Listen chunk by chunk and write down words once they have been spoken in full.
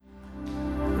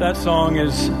That song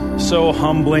is so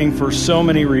humbling for so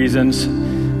many reasons,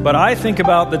 but I think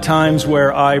about the times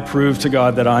where I prove to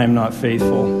God that I am not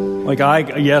faithful.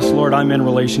 Yes, Lord, I'm in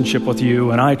relationship with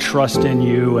you, and I trust in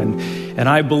you, and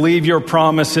I believe your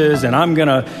promises, and I'm going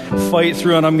to fight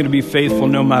through, and I'm going to be faithful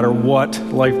no matter what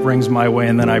life brings my way,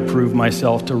 and then I prove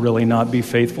myself to really not be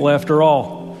faithful after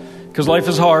all. Because life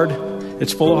is hard.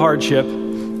 It's full of hardship.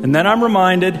 And then I'm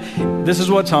reminded, this is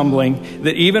what's humbling,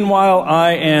 that even while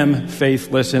I am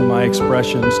faithless in my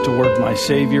expressions toward my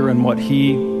Savior and what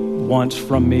He wants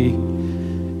from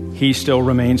me, He still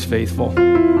remains faithful.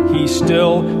 He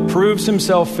still proves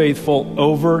Himself faithful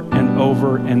over and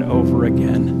over and over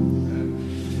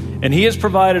again. And He has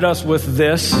provided us with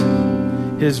this,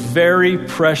 His very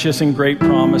precious and great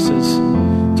promises,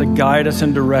 to guide us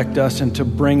and direct us and to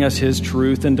bring us His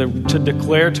truth and to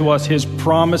declare to us His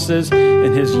promises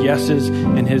and His yeses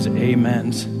and His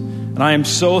amens. And I am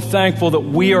so thankful that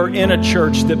we are in a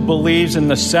church that believes in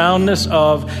the soundness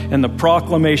of and the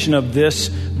proclamation of this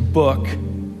book.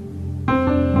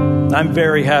 I'm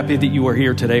very happy that you are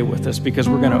here today with us, because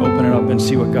we're going to open it up and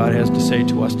see what God has to say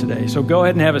to us today. So go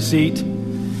ahead and have a seat.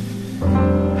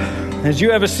 As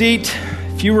you have a seat,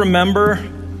 if you remember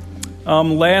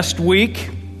last week,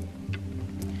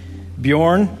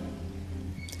 Bjorn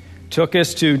took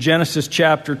us to Genesis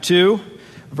chapter 2,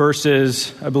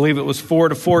 verses, I believe it was 4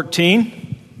 to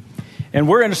 14. And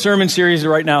we're in a sermon series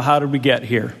right now, How Did We Get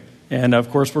Here? And of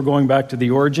course, we're going back to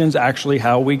the origins, actually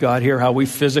how we got here, how we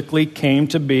physically came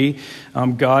to be.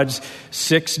 God's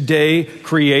 6-day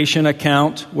creation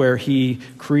account, where He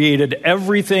created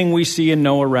everything we see and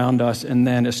know around us, and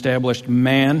then established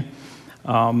man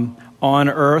on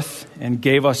earth and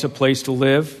gave us a place to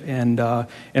live. And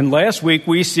last week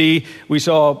we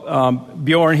saw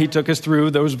Bjorn. He took us through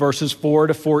those verses 4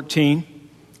 to 14.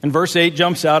 And verse 8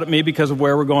 jumps out at me because of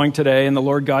where we're going today. And the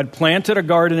Lord God planted a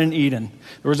garden in Eden.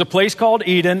 There was a place called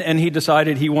Eden, and He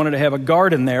decided He wanted to have a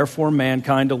garden there for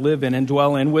mankind to live in and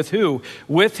dwell in. With who?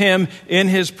 With Him in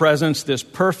His presence, this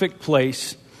perfect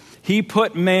place. He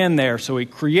put man there. So He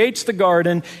creates the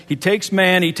garden. He takes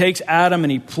man, He takes Adam,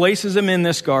 and He places him in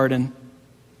this garden.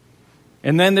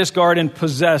 And then this garden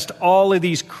possessed all of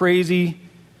these crazy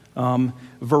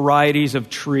varieties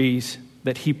of trees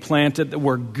that He planted that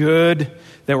were good,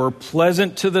 that were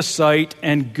pleasant to the sight,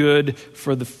 and good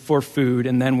for food.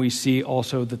 And then we see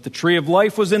also that the tree of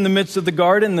life was in the midst of the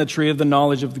garden, the tree of the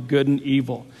knowledge of the good and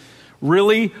evil.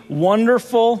 Really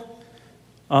wonderful,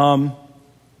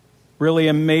 really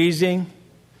amazing,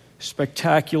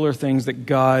 spectacular things that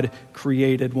God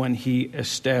created when He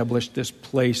established this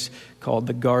place called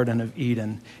the Garden of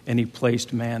Eden, and He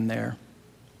placed man there.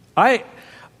 I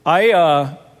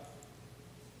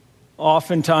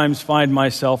oftentimes find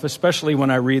myself, especially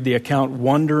when I read the account,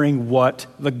 wondering what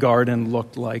the garden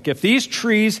looked like. If these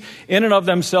trees in and of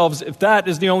themselves, if that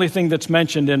is the only thing that's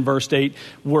mentioned in verse 8,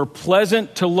 were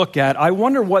pleasant to look at, I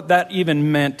wonder what that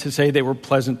even meant to say they were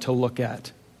pleasant to look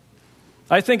at.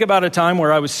 I think about a time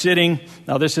where I was sitting,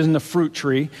 now this isn't a fruit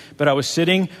tree, but I was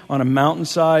sitting on a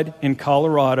mountainside in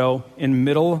Colorado in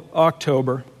middle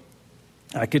October.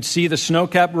 I could see the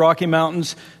snow-capped Rocky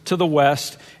Mountains to the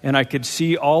west, and I could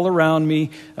see all around me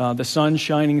the sun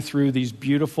shining through these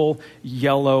beautiful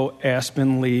yellow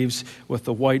aspen leaves with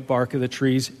the white bark of the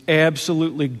trees.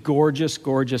 Absolutely gorgeous,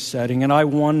 gorgeous setting. And I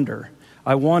wonder,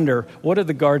 what did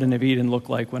the Garden of Eden look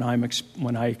like when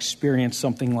I experienced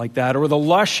something like that? Or the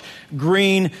lush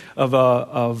green of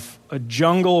a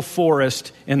jungle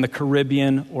forest in the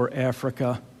Caribbean or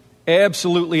Africa.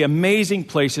 Absolutely amazing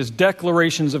places,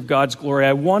 declarations of God's glory.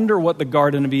 I wonder what the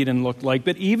Garden of Eden looked like.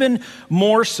 But even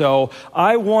more so,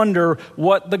 I wonder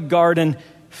what the garden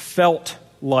felt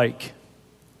like.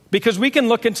 Because we can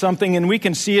look at something and we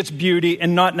can see its beauty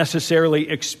and not necessarily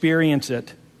experience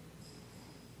it.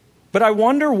 But I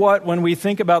wonder what, when we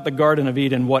think about the Garden of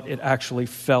Eden, what it actually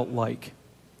felt like.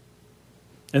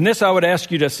 And this I would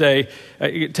ask you to say,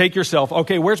 take yourself,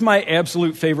 okay, where's my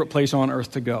absolute favorite place on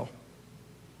earth to go?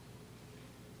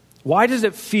 Why does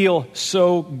it feel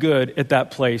so good at that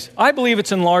place? I believe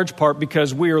it's in large part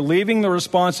because we are leaving the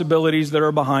responsibilities that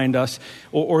are behind us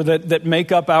or that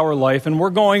make up our life, and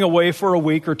we're going away for a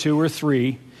week or 2 or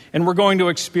 3, and we're going to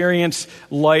experience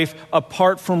life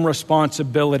apart from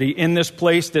responsibility in this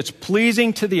place that's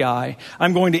pleasing to the eye.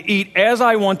 I'm going to eat as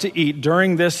I want to eat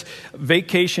during this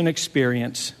vacation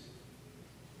experience.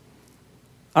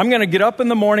 I'm going to get up in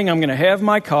the morning, I'm going to have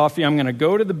my coffee, I'm going to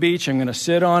go to the beach, I'm going to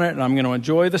sit on it, and I'm going to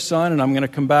enjoy the sun, and I'm going to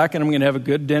come back, and I'm going to have a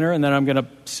good dinner, and then I'm going to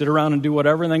sit around and do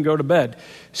whatever, and then go to bed.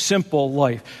 Simple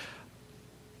life.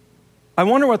 I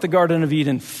wonder what the Garden of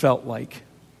Eden felt like.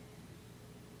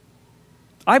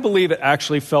 I believe it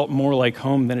actually felt more like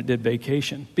home than it did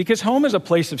vacation, because home is a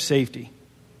place of safety.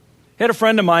 I had a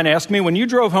friend of mine ask me, when you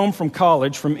drove home from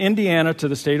college, from Indiana to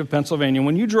the state of Pennsylvania,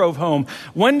 when you drove home,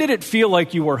 when did it feel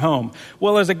like you were home?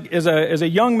 Well, as a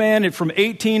young man from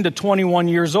 18 to 21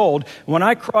 years old, when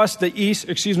I crossed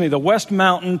the West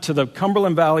Mountain to the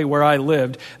Cumberland Valley where I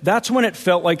lived, that's when it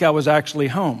felt like I was actually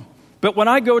home. But when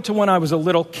I go to when I was a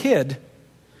little kid,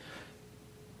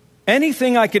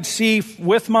 anything I could see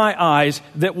with my eyes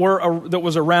that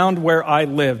was around where I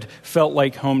lived felt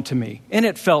like home to me. And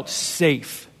it felt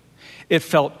safe. It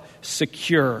felt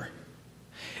secure.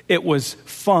 It was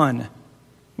fun.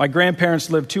 My grandparents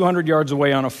lived 200 yards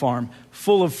away on a farm,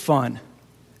 full of fun.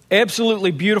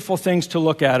 Absolutely beautiful things to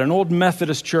look at. An old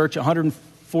Methodist church,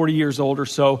 140 years old or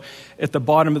so, at the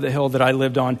bottom of the hill that I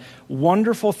lived on.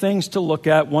 Wonderful things to look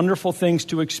at, wonderful things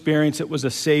to experience. It was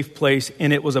a safe place,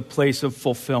 and it was a place of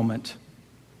fulfillment.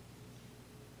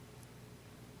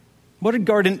 What did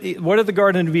the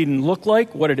Garden of Eden look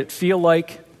like? What did it feel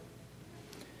like?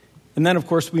 And then, of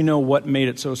course, we know what made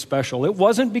it so special. It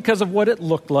wasn't because of what it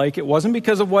looked like. It wasn't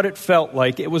because of what it felt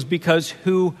like. It was because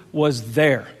who was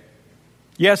there.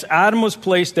 Yes, Adam was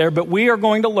placed there, but we are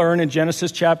going to learn in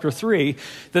Genesis chapter 3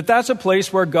 that that's a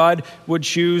place where God would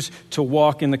choose to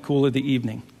walk in the cool of the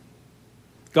evening.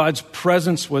 God's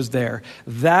presence was there.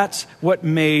 That's what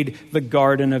made the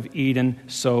Garden of Eden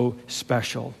so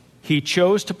special. He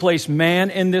chose to place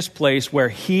man in this place where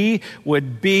he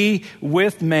would be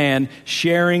with man,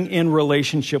 sharing in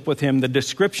relationship with him. The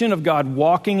description of God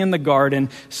walking in the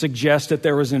garden suggests that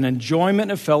there was an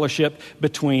enjoyment of fellowship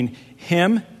between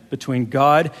him, between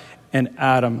God, and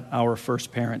Adam, our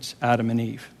first parents, Adam and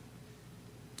Eve.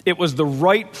 It was the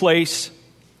right place.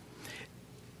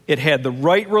 It had the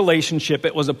right relationship.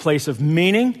 It was a place of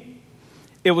meaning.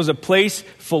 It was a place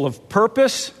full of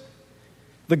purpose.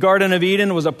 The Garden of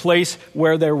Eden was a place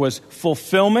where there was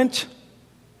fulfillment,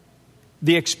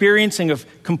 the experiencing of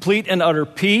complete and utter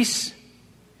peace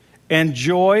and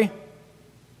joy.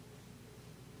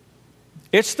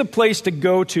 It's the place to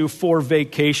go to for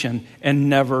vacation and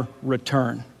never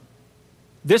return.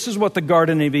 This is what the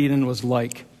Garden of Eden was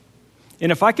like.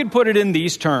 And if I could put it in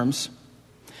these terms,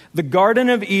 the Garden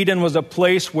of Eden was a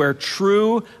place where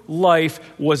true life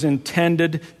was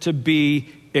intended to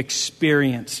be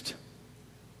experienced.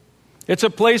 It's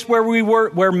a place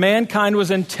where mankind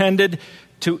was intended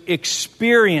to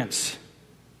experience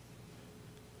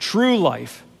true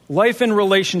life, life in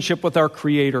relationship with our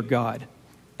Creator God.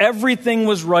 Everything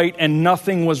was right and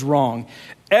nothing was wrong.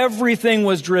 Everything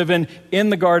was driven in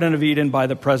the Garden of Eden by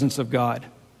the presence of God.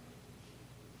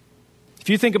 If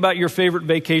you think about your favorite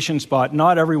vacation spot,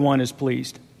 not everyone is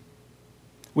pleased.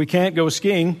 We can't go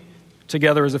skiing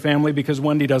together as a family because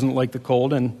Wendy doesn't like the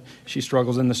cold and she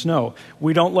struggles in the snow.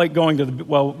 We don't like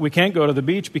we can't go to the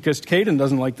beach because Caden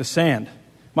doesn't like the sand.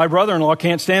 My brother-in-law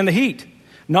can't stand the heat.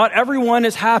 Not everyone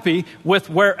is happy with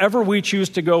wherever we choose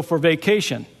to go for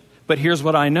vacation. But here's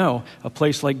what I know. A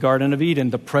place like Garden of Eden,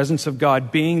 the presence of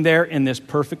God being there in this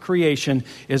perfect creation,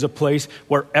 is a place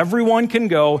where everyone can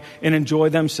go and enjoy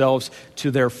themselves to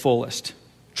their fullest.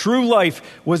 True life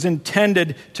was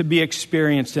intended to be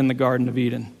experienced in the Garden of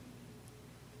Eden.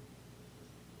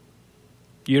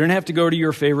 You didn't have to go to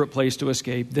your favorite place to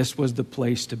escape. This was the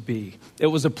place to be. It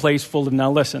was a place full of,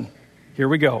 now listen, here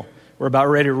we go. We're about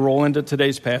ready to roll into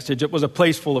today's passage. It was a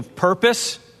place full of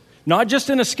purpose, not just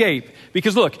an escape.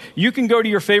 Because look, you can go to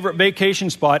your favorite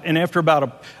vacation spot and after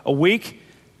about a week,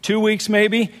 2 weeks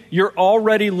maybe, you're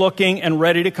already looking and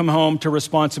ready to come home to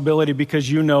responsibility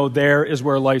because you know there is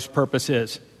where life's purpose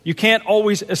is. You can't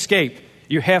always escape.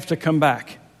 You have to come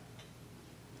back.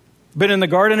 But in the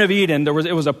Garden of Eden, it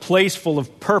was a place full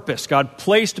of purpose. God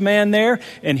placed man there,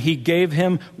 and he gave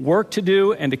him work to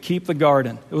do and to keep the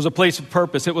garden. It was a place of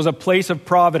purpose. It was a place of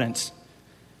providence.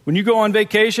 When you go on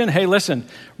vacation, hey, listen,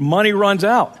 money runs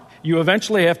out. You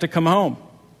eventually have to come home,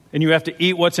 and you have to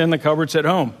eat what's in the cupboards at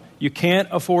home. You can't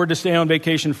afford to stay on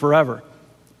vacation forever.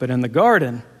 But in the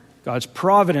garden, God's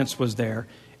providence was there,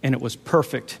 and it was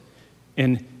perfect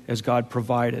as God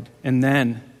provided. And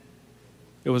then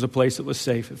it was a place that was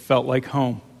safe. It felt like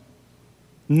home.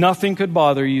 Nothing could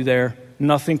bother you there.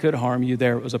 Nothing could harm you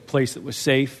there. It was a place that was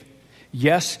safe.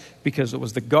 Yes, because it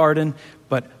was the garden,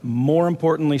 but more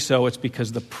importantly so, it's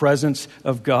because the presence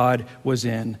of God was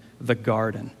in the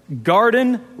garden.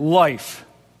 Garden life.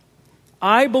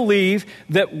 I believe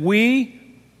that we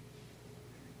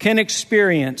can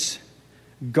experience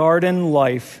garden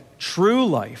life, true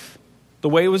life, the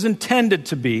way it was intended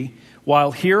to be,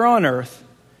 while here on earth.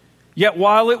 Yet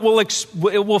while it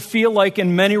will feel like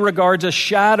in many regards a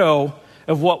shadow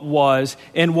of what was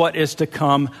and what is to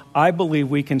come, I believe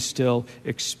we can still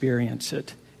experience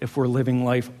it if we're living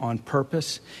life on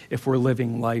purpose, if we're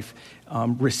living life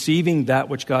receiving that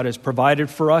which God has provided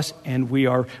for us, and we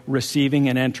are receiving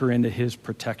and enter into his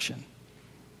protection.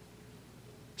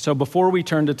 So before we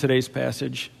turn to today's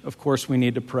passage, of course, we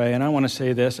need to pray. And I want to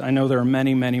say this. I know there are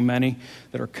many, many, many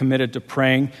that are committed to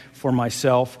praying for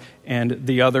myself and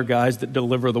the other guys that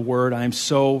deliver the word. I am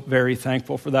so very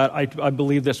thankful for that. I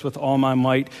believe this with all my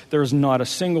might. There is not a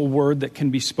single word that can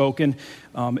be spoken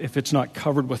if it's not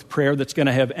covered with prayer that's going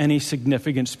to have any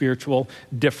significant spiritual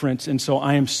difference. And so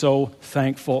I am so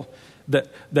thankful that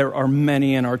there are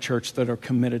many in our church that are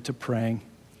committed to praying.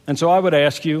 And so I would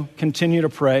ask you, continue to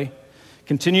pray.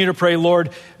 Continue to pray,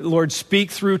 Lord,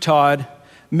 speak through Todd.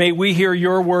 May we hear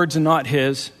your words and not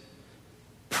his.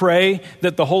 Pray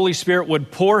that the Holy Spirit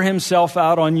would pour himself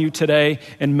out on you today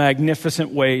in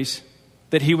magnificent ways,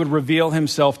 that he would reveal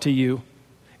himself to you,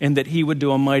 and that he would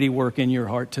do a mighty work in your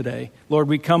heart today. Lord,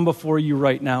 we come before you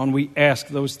right now, and we ask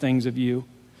those things of you.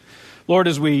 Lord,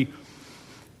 as we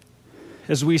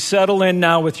settle in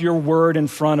now with your word in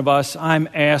front of us, I'm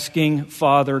asking,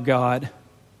 Father God,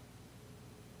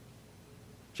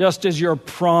 just as your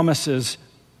promises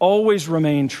always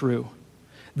remain true,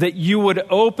 that you would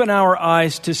open our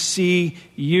eyes to see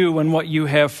you and what you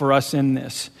have for us in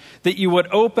this. That you would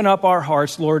open up our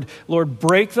hearts, Lord. Lord,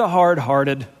 break the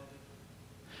hard-hearted.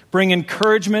 Bring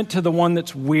encouragement to the one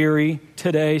that's weary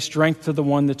today, strength to the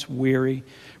one that's weary.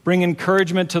 Bring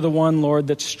encouragement to the one, Lord,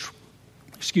 that's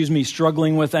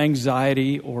struggling with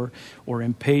anxiety or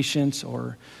impatience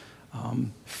or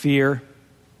fear.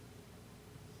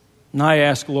 And I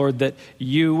ask, Lord, that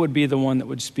you would be the one that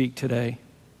would speak today.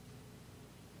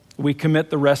 We commit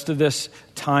the rest of this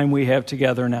time we have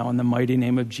together now in the mighty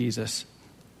name of Jesus.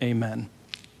 Amen.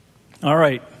 All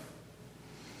right.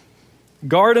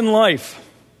 Garden life.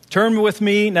 Turn with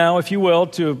me now, if you will,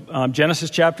 to Genesis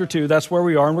chapter 2. That's where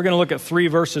we are. And we're going to look at 3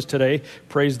 verses today.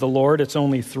 Praise the Lord. It's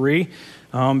only 3.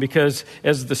 Because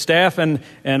as the staff and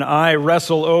I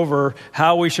wrestle over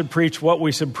how we should preach, what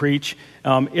we should preach,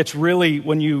 it's really,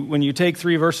 when you take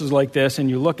 3 verses like this and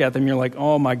you look at them, you're like,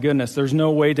 oh my goodness, there's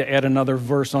no way to add another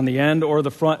verse on the end or the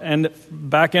front end,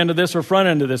 back end of this or front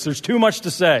end of this. There's too much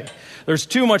to say. There's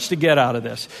too much to get out of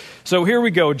this. So here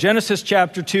we go. Genesis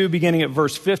chapter 2, beginning at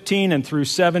verse 15 and through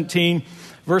 17.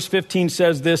 Verse 15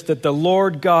 says this, that the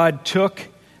Lord God took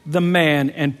the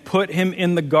man and put him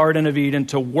in the Garden of Eden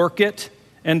to work it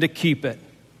and to keep it.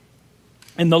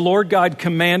 And the Lord God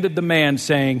commanded the man,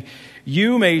 saying,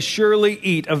 you may surely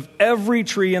eat of every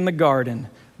tree in the garden,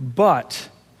 but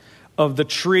of the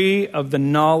tree of the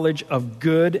knowledge of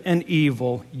good and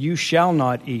evil you shall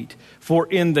not eat, for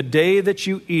in the day that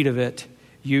you eat of it,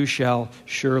 you shall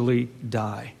surely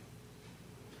die.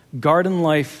 Garden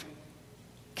life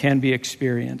can be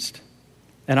experienced.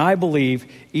 And I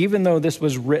believe, even though this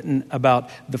was written about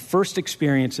the first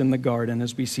experience in the garden,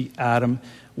 as we see Adam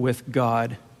with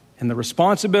God, and the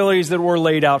responsibilities that were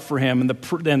laid out for him, and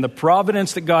the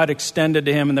providence that God extended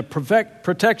to him, and the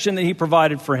protection that he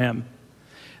provided for him,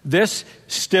 this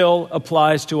still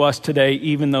applies to us today,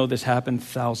 even though this happened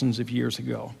thousands of years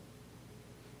ago.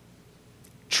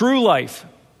 True life,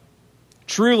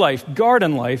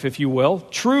 garden life, if you will,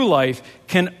 true life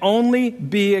can only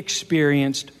be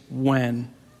experienced when?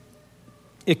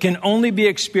 It can only be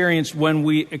experienced when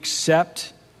we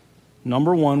accept,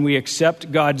 number one, we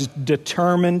accept God's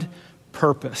determined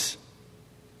purpose.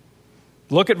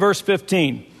 Look at verse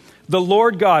 15. The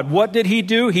Lord God, what did he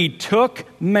do? He took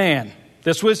man.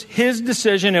 This was his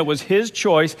decision. It was his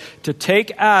choice to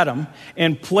take Adam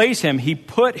and place him. He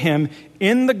put him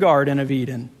in the Garden of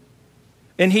Eden.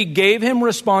 And he gave him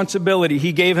responsibility.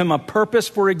 He gave him a purpose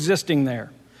for existing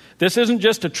there. This isn't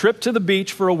just a trip to the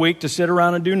beach for a week to sit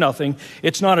around and do nothing.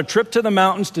 It's not a trip to the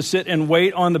mountains to sit and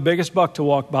wait on the biggest buck to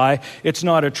walk by. It's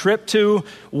not a trip to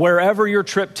wherever your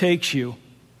trip takes you,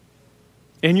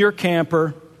 in your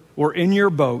camper or in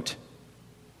your boat.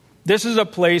 This is a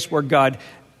place where God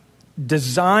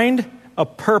designed a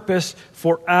purpose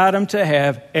for Adam to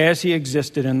have as he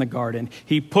existed in the garden.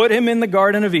 He put him in the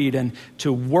Garden of Eden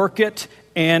to work it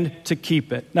and to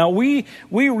keep it. Now, we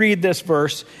read this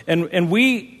verse and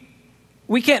we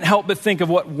can't help but think of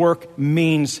what work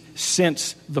means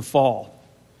since the fall.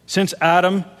 Since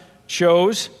Adam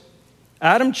chose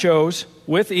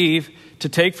with Eve to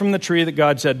take from the tree that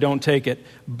God said, don't take it.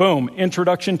 Boom,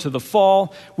 introduction to the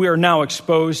fall. We are now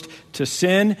exposed to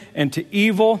sin and to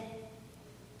evil,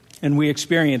 and we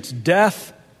experience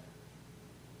death.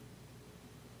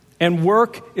 And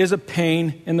work is a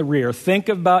pain in the rear. Think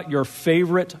about your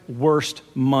favorite worst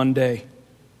Monday.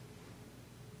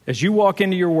 as you walk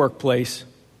into your workplace,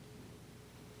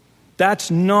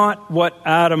 that's not what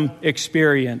Adam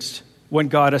experienced when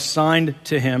God assigned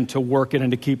to him to work it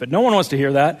and to keep it. No one wants to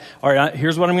hear that. All right,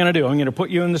 here's what I'm going to do. I'm going to put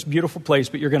you in this beautiful place,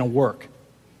 but you're going to work.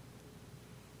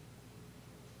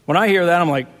 When I hear that, I'm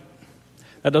like,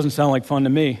 that doesn't sound like fun to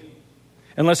me.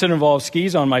 Unless it involves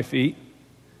skis on my feet.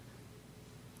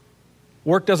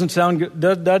 Work doesn't sound good.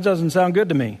 That doesn't sound good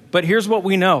to me. But here's what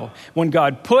we know. When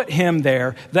God put him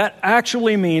there, that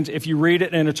actually means, if you read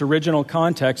it in its original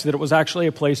context, that it was actually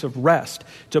a place of rest.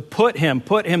 To put him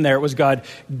there, it was God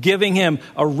giving him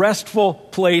a restful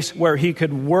place where he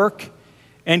could work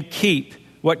and keep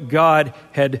what God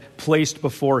had placed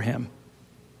before him.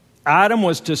 Adam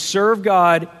was to serve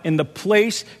God in the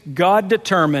place God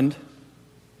determined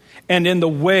and in the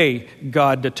way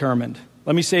God determined.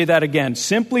 Let me say that again.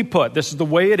 Simply put, this is the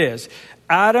way it is.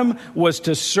 Adam was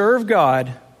to serve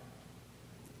God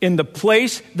in the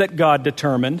place that God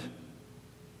determined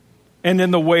and in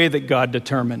the way that God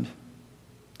determined.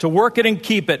 To work it and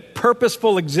keep it,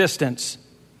 purposeful existence.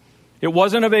 It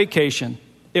wasn't a vacation.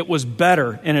 It was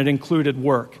better, and it included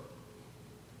work.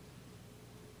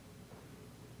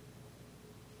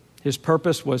 His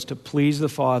purpose was to please the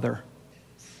Father,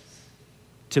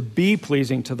 to be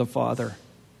pleasing to the Father,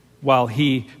 while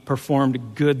he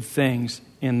performed good things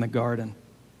in the garden.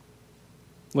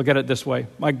 Look at it this way.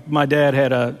 My dad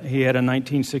had a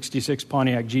 1966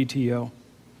 Pontiac GTO.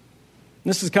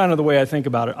 This is kind of the way I think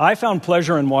about it. I found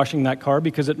pleasure in washing that car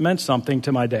because it meant something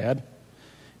to my dad.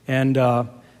 And I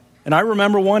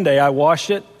remember one day I washed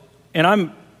it, and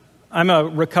I'm a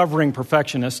recovering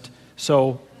perfectionist,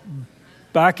 so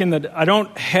back in the I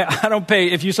don't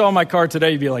pay. If you saw my car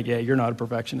today, you'd be like, "Yeah, you're not a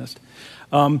perfectionist."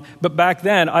 But back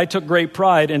then, I took great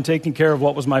pride in taking care of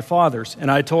what was my father's. And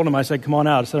I told him, I said, "Come on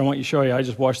out." I said, "I want you to show you. I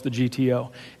just washed the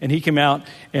GTO." And he came out,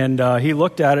 and he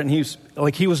looked at it, and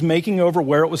he was making over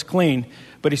where it was clean.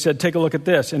 But he said, "Take a look at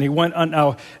this." And he went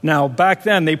on. Now back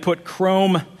then, they put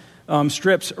chrome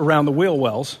strips around the wheel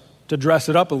wells to dress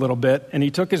it up a little bit. And he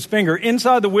took his finger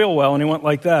inside the wheel well, and he went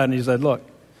like that. And he said, "Look,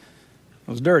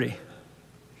 it was dirty."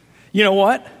 You know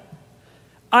what?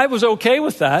 I was okay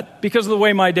with that because of the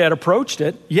way my dad approached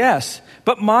it, yes.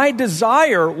 But my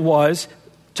desire was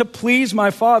to please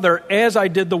my father as I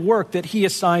did the work that he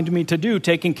assigned me to do,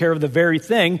 taking care of the very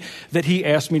thing that he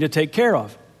asked me to take care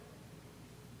of.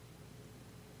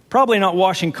 Probably not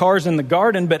washing cars in the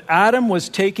garden, but Adam was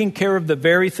taking care of the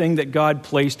very thing that God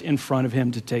placed in front of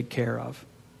him to take care of.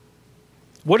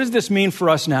 What does this mean for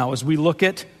us now as we look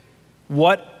at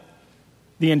what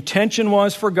the intention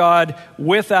was for God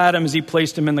with Adam as he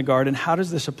placed him in the garden? How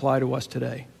does this apply to us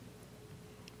today?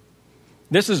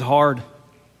 This is hard.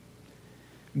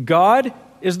 God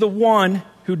is the one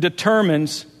who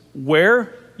determines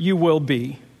where you will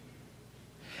be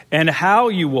and how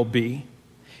you will be.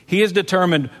 He has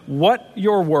determined what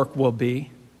your work will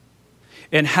be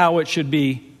and how it should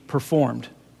be performed.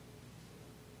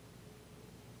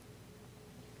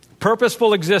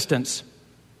 Purposeful existence.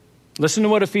 Listen to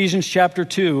what Ephesians chapter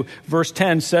 2, verse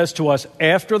 10 says to us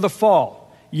after the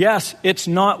fall. Yes, it's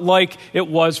not like it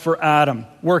was for Adam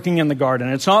working in the garden.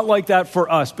 It's not like that for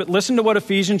us. But listen to what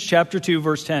Ephesians chapter 2,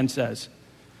 verse 10 says.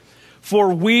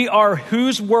 For we are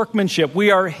whose workmanship? We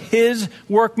are his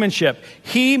workmanship.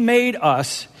 He made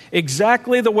us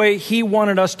exactly the way he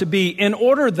wanted us to be in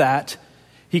order that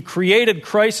he created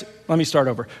Christ. Let me start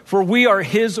over. For we are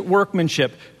his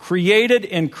workmanship, created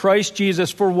in Christ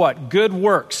Jesus for what? Good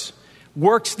works.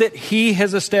 Works that he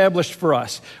has established for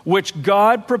us, which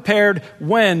God prepared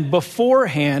when?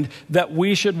 Beforehand, that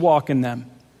we should walk in them.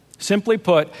 Simply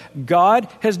put, God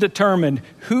has determined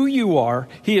who you are.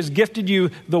 He has gifted you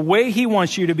the way he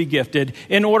wants you to be gifted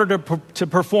in order to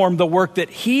perform the work that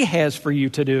he has for you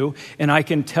to do. And I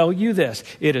can tell you this,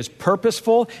 it is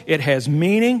purposeful, it has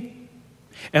meaning.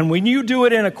 And when you do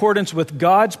it in accordance with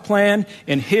God's plan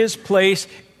in his place,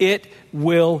 it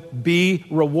will be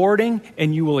rewarding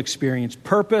and you will experience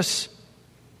purpose.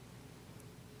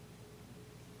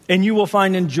 And you will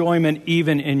find enjoyment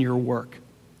even in your work.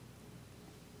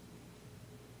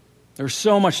 There's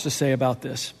so much to say about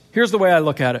this. Here's the way I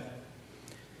look at it.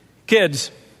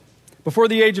 Kids, before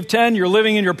the age of 10, you're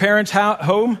living in your parents'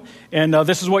 home, and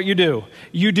this is what you do.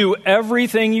 You do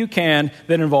everything you can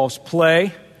that involves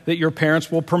play that your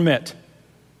parents will permit.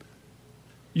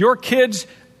 Your kids'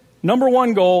 number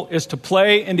one goal is to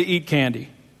play and to eat candy.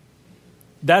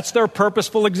 That's their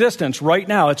purposeful existence right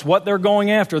now. It's what they're going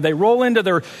after. They roll into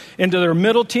their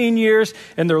middle teen years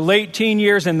and their late teen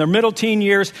years. In their middle teen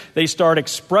years, they start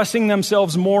expressing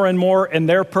themselves more and more, and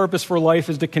their purpose for life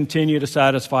is to continue to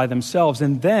satisfy themselves.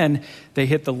 And then they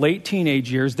hit the late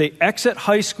teenage years. They exit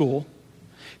high school,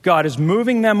 God is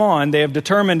moving them on. They have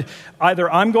determined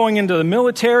either I'm going into the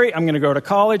military, I'm going to go to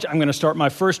college, I'm going to start my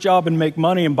first job and make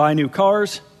money and buy new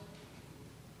cars.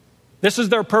 This is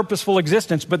their purposeful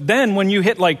existence. But then when you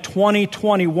hit like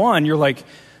 2021, you're like,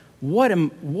 what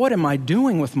am I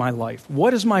doing with my life?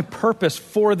 What is my purpose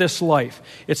for this life?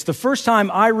 It's the first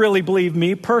time I really believe,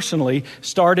 me personally,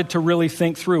 started to really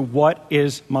think through what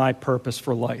is my purpose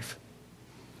for life.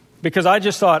 Because I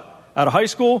just thought, out of high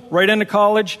school, right into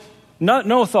college,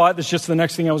 no thought, that's just the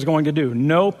next thing I was going to do.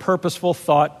 No purposeful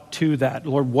thought to that.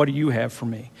 Lord, what do you have for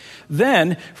me?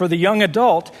 Then, for the young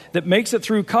adult that makes it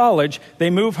through college, they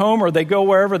move home or they go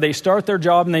wherever, they start their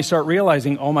job and they start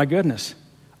realizing, oh my goodness,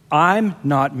 I'm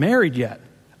not married yet.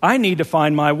 I need to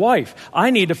find my wife. I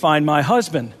need to find my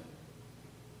husband.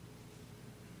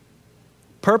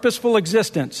 Purposeful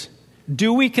existence.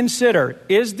 Do we consider,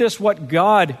 is this what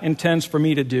God intends for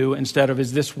me to do instead of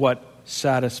is this what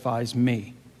satisfies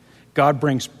me? God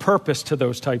brings purpose to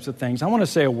those types of things. I want to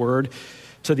say a word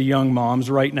to the young moms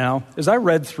right now. As I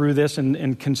read through this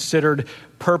and considered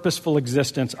purposeful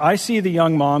existence, I see the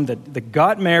young mom that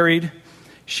got married.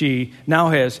 She now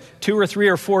has 2 or 3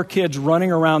 or 4 kids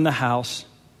running around the house.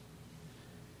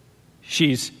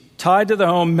 She's tied to the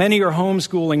home. Many are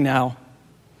homeschooling now.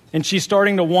 And she's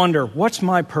starting to wonder, what's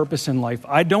my purpose in life?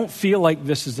 I don't feel like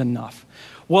this is enough.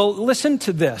 Well, listen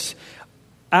to this.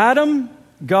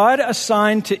 God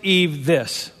assigned to Eve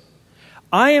this.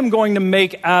 I am going to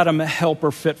make Adam a helper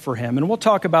fit for him. And we'll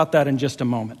talk about that in just a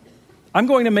moment. I'm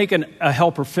going to make a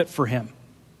helper fit for him.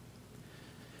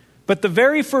 But the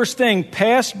very first thing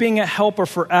past being a helper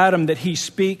for Adam that he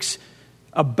speaks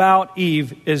about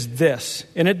Eve is this.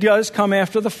 And it does come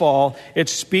after the fall.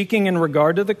 It's speaking in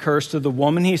regard to the curse to the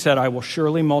woman. He said, I will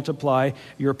surely multiply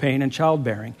your pain in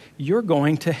childbearing. You're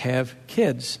going to have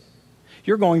kids.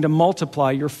 You're going to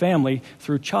multiply your family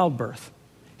through childbirth.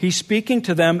 He's speaking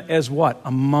to them as what?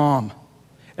 A mom,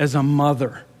 as a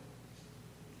mother.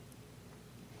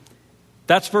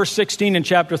 That's verse 16 in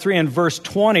chapter 3. And verse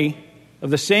 20 of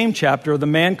the same chapter, the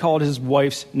man called his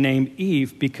wife's name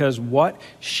Eve because what?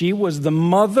 She was the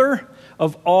mother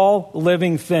of all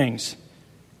living things.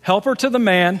 Helper to the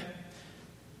man,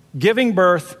 giving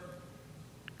birth,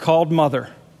 called mother.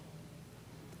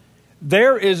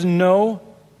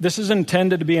 This is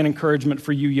intended to be an encouragement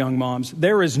for you young moms.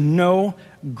 There is no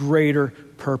greater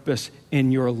purpose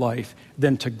in your life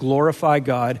than to glorify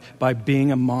God by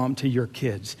being a mom to your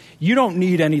kids. You don't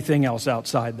need anything else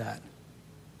outside that.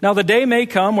 Now, the day may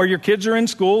come where your kids are in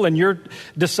school and you're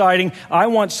deciding, I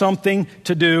want something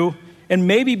to do. And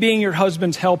maybe being your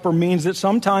husband's helper means that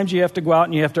sometimes you have to go out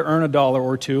and you have to earn $1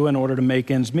 or $2 in order to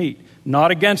make ends meet. Not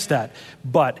against that.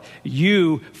 But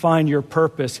you find your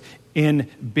purpose in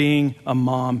being a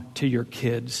mom to your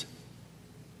kids.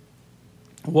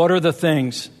 What are the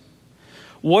things?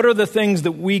 What are the things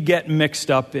that we get mixed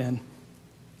up in?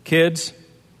 Kids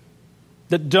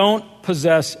that don't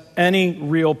possess any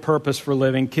real purpose for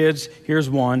living. Kids, here's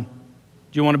one. Do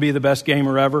you want to be the best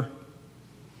gamer ever?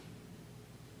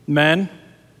 Men, do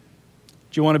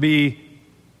you want to be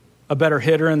a better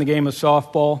hitter in the game of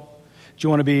softball? Do you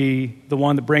want to be the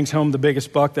one that brings home the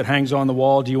biggest buck that hangs on the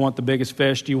wall? Do you want the biggest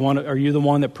fish? Are you the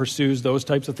one that pursues those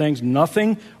types of things?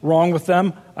 Nothing wrong with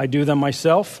them. I do them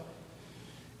myself.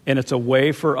 And it's a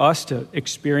way for us to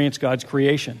experience God's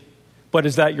creation. But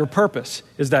is that your purpose?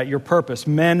 Is that your purpose?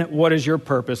 Men, what is your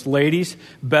purpose? Ladies,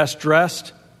 best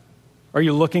dressed? Are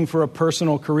you looking for a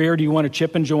personal career? Do you want to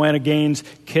chip in Joanna Gaines'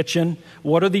 kitchen?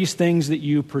 What are these things that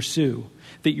you pursue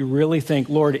that you really think,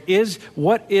 Lord,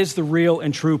 what is the real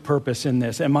and true purpose in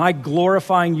this? Am I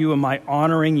glorifying you? Am I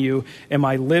honoring you? Am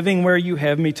I living where you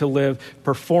have me to live,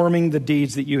 performing the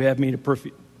deeds that you have me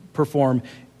to perform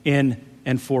in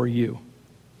and for you?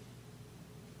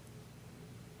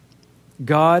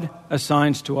 God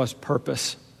assigns to us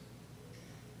purpose.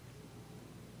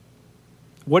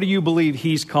 What do you believe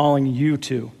He's calling you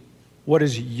to? What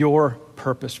is your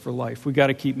purpose for life? We've got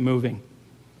to keep moving.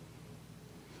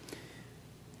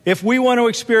 If we want to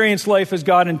experience life as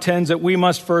God intends it, we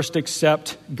must first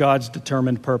accept God's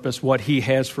determined purpose, what He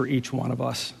has for each one of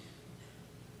us.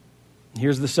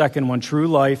 Here's the second one. True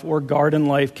life or garden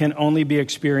life can only be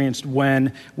experienced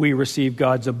when we receive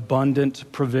God's abundant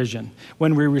provision.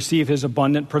 When we receive His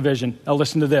abundant provision. Now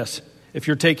listen to this. If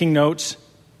you're taking notes,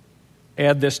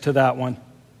 add this to that one.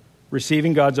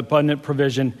 Receiving God's abundant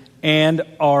provision and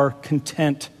are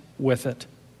content with it.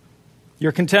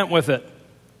 You're content with it.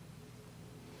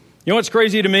 You know what's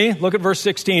crazy to me? Look at verse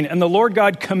 16. And the Lord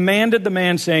God commanded the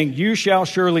man, saying, you shall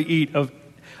surely eat of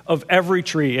every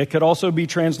tree. It could also be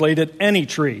translated any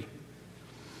tree.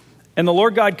 And the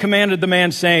Lord God commanded the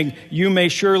man, saying, you may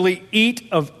surely eat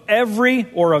of every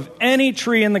or of any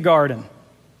tree in the garden.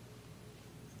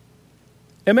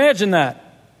 Imagine that.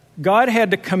 God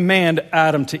had to command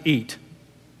Adam to eat.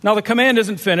 Now, the command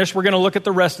isn't finished. We're going to look at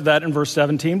the rest of that in verse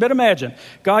 17. But imagine,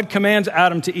 God commands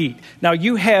Adam to eat. Now,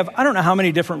 you have, I don't know how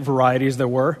many different varieties there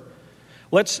were.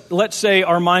 Let's say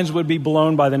our minds would be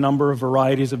blown by the number of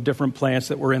varieties of different plants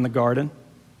that were in the garden.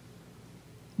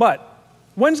 But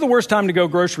when's the worst time to go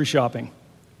grocery shopping?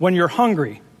 When you're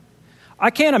hungry. I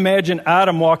can't imagine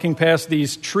Adam walking past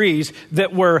these trees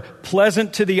that were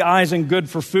pleasant to the eyes and good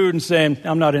for food and saying,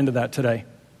 I'm not into that today.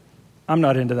 I'm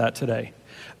not into that today.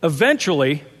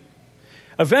 Eventually,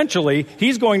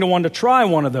 he's going to want to try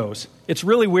one of those. It's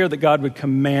really weird that God would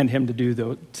command him to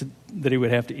do that he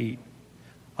would have to eat.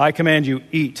 I command you,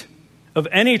 eat of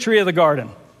any tree of the garden.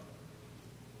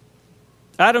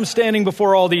 Adam's standing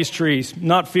before all these trees,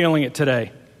 not feeling it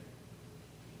today.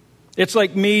 It's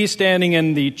like me standing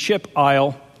in the chip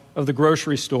aisle of the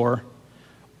grocery store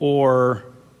or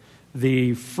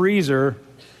the freezer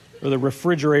or the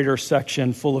refrigerator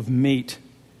section full of meat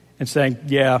and saying,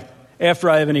 yeah, after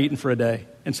I haven't eaten for a day,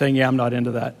 and saying, yeah, I'm not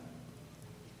into that.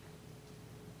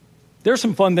 There's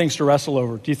some fun things to wrestle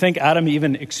over. Do you think Adam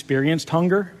even experienced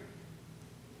hunger?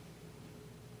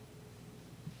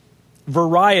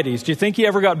 Varieties. Do you think he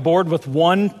ever got bored with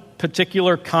one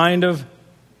particular kind of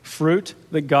fruit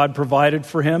that God provided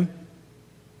for him?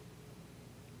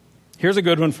 Here's a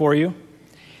good one for you.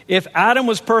 If Adam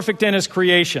was perfect in his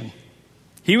creation,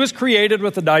 he was created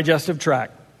with a digestive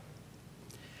tract.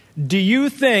 Do you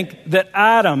think that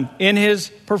Adam, in his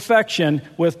perfection,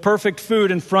 with perfect food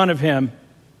in front of him,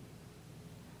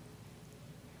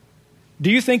 do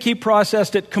you think he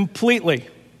processed it completely?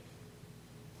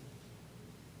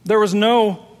 There was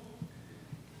no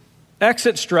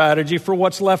exit strategy for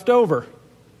what's left over.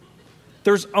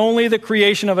 There's only the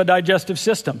creation of a digestive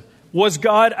system. Was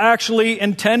God actually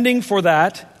intending for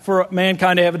that, for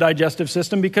mankind to have a digestive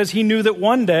system? Because he knew that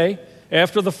one day,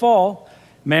 after the fall,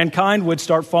 mankind would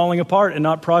start falling apart and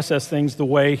not process things the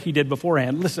way he did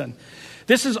beforehand. Listen,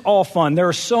 this is all fun. There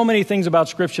are so many things about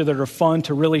Scripture that are fun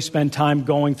to really spend time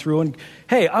going through. And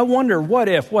hey, I wonder, what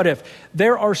if?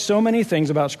 There are so many things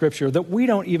about Scripture that we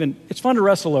don't even, it's fun to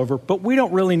wrestle over, but we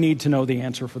don't really need to know the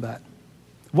answer for that.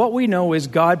 What we know is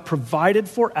God provided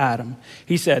for Adam.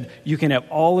 He said, you can have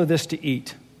all of this to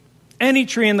eat. Any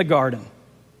tree in the garden.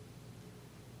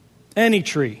 Any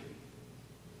tree.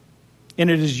 And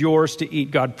it is yours to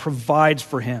eat. God provides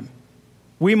for him.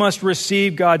 We must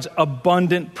receive God's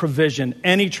abundant provision.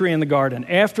 Any tree in the garden.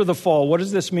 After the fall, what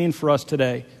does this mean for us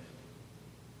today?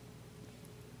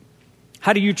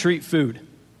 How do you treat food?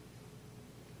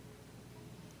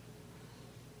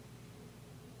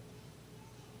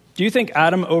 Do you think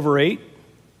Adam overate?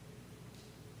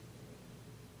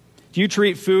 Do you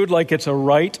treat food like it's a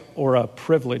right or a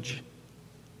privilege?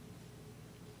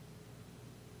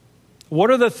 What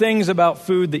are the things about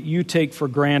food that you take for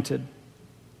granted?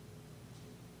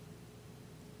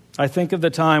 I think of the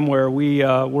time where we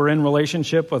were in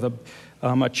relationship with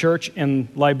a church in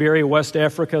Liberia, West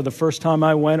Africa. The first time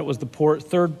I went, it was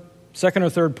the second or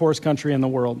third poorest country in the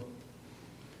world.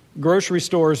 Grocery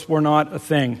stores were not a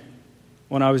thing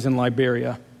when I was in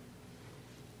Liberia.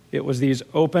 It was these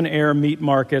open-air meat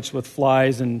markets with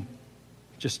flies and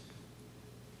just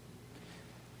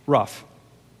rough.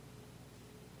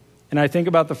 And I think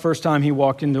about the first time he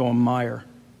walked into a Meijer.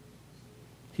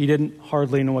 He didn't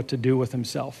hardly know what to do with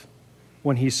himself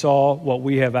when he saw what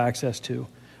we have access to.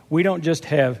 We don't just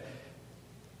have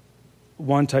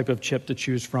one type of chip to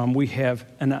choose from. We have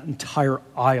an entire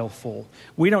aisle full.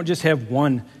 We don't just have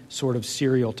one sort of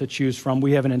cereal to choose from.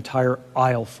 We have an entire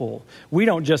aisle full. We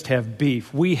don't just have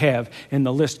beef. We have, and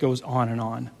the list goes on and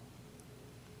on.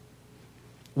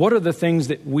 What are the things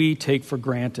that we take for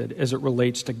granted as it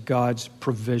relates to God's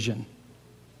provision?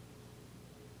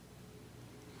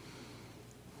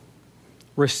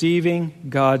 Receiving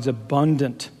God's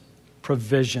abundant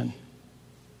provision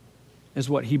is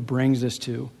what he brings us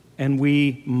to, and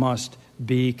we must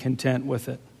be content with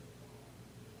it.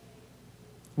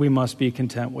 We must be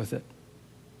content with it.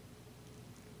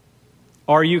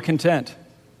 Are you content?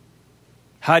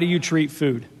 How do you treat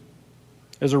food?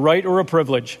 As a right or a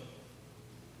privilege?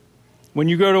 When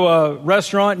you go to a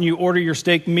restaurant and you order your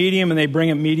steak medium and they bring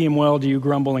it medium well, do you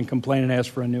grumble and complain and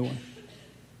ask for a new one?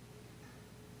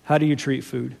 How do you treat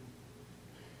food?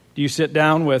 Do you sit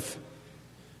down with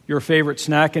your favorite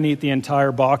snack and eat the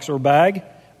entire box or bag,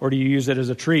 or do you use it as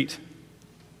a treat?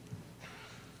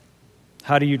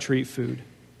 How do you treat food?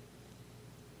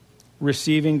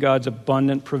 Receiving God's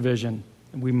abundant provision,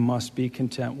 and we must be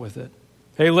content with it.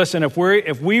 Hey, listen, if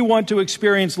we want to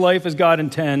experience life as God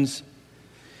intends,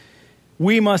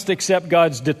 we must accept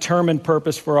God's determined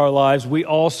purpose for our lives. We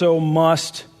also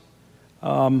must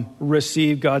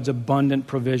receive God's abundant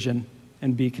provision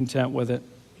and be content with it.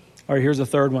 All right, here's the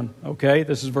third one, okay?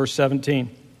 This is verse 17.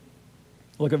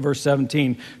 Look at verse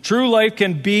 17. True life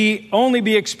can only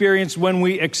be experienced when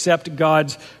we accept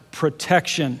God's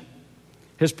protection,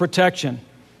 His protection.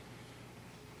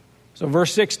 So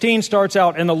verse 16 starts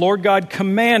out, and the Lord God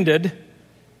commanded, and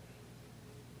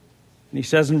He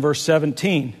says in verse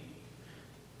 17,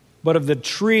 but of the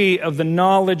tree of the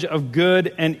knowledge of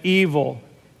good and evil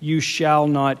you shall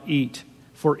not eat,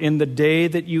 for in the day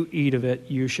that you eat of it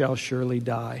you shall surely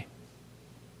die.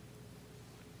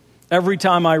 Every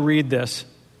time I read this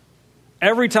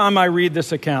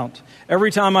account,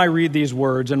 every time I read these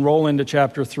words and roll into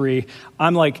chapter 3,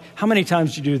 I'm like, how many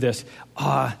times do you do this?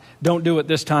 Don't do it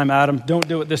this time, Adam. Don't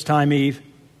do it this time, Eve.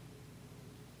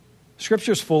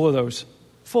 Scripture's full of those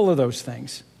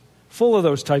things, full of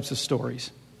those types of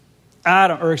stories.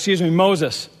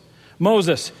 Moses.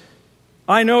 Moses,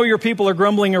 I know your people are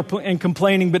grumbling and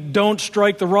complaining, but don't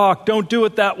strike the rock. Don't do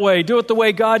it that way. Do it the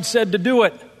way God said to do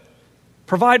it.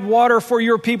 Provide water for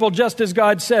your people just as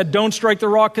God said. Don't strike the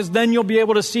rock, because then you'll be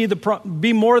able to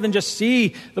be more than just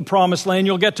see the promised land.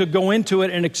 You'll get to go into it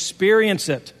and experience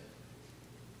it.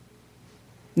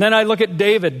 And then I look at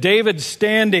David. David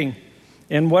standing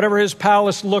in whatever his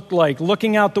palace looked like,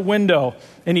 looking out the window,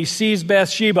 and he sees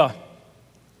Bathsheba.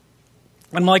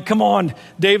 I'm like, come on,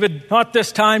 David, not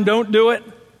this time. Don't do it.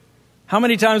 How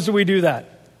many times do we do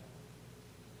that?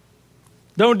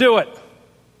 Don't do it.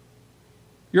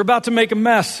 You're about to make a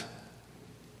mess.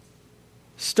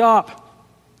 Stop.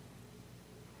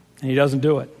 And he doesn't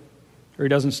do it. Or he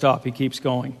doesn't stop. He keeps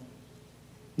going.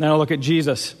 Now look at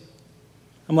Jesus.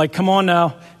 I'm like, come on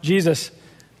now, Jesus,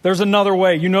 there's another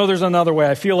way. You know there's another way.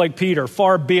 I feel like Peter,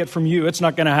 far be it from you. It's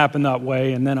not going to happen that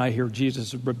way. And then I hear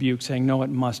Jesus rebuke saying, no, it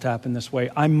must happen this way.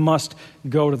 I must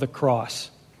go to the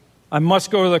cross. I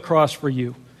must go to the cross for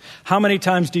you. How many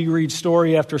times do you read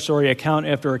story after story, account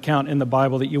after account in the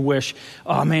Bible that you wish,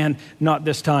 oh man, not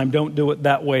this time. Don't do it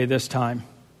that way this time.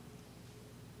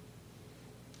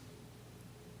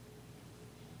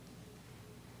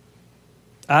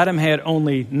 Adam had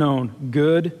only known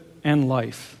good and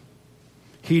life.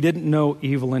 He didn't know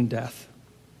evil and death.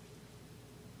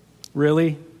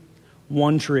 Really?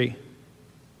 One tree.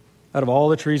 Out of all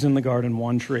the trees in the garden,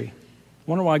 one tree.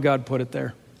 Wonder why God put it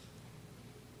there.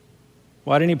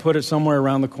 Why didn't He put it somewhere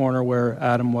around the corner where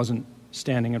Adam wasn't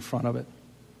standing in front of it?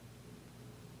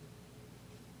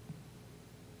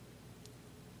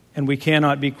 And we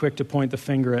cannot be quick to point the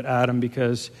finger at Adam,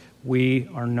 because we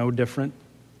are no different.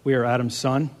 We are Adam's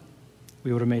son.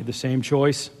 We would have made the same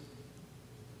choice.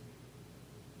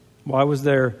 Why was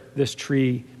there this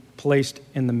tree placed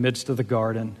in the midst of the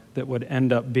garden that would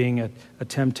end up being a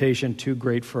temptation too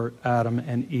great for Adam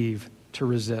and Eve to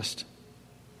resist?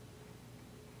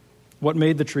 What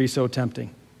made the tree so tempting?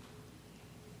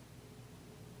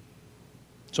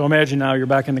 So imagine now you're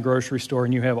back in the grocery store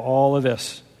and you have all of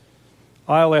this,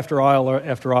 aisle after aisle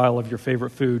after aisle of your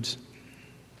favorite foods,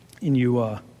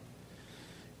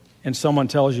 and someone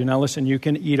tells you, now listen, you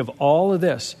can eat of all of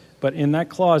this, but in that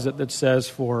closet that says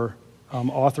for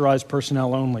authorized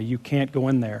personnel only, you can't go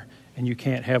in there and you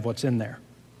can't have what's in there.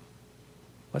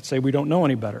 Let's say we don't know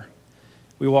any better.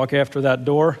 We walk after that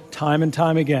door time and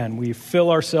time again. We fill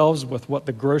ourselves with what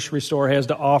the grocery store has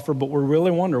to offer, but we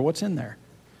really wonder what's in there.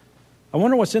 I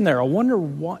wonder what's in there. I wonder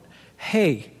what,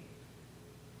 hey,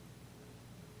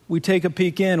 we take a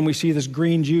peek in and we see this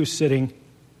green juice sitting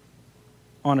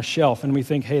on a shelf and we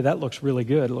think, hey, that looks really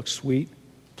good. It looks sweet,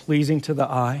 pleasing to the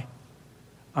eye.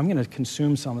 I'm going to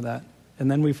consume some of that. And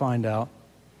then we find out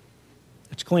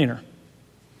it's cleaner.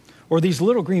 Or these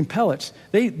little green pellets,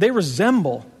 they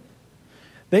resemble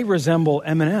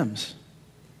M&Ms.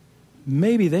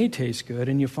 Maybe they taste good,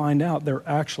 and you find out they're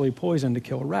actually poison to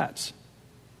kill rats.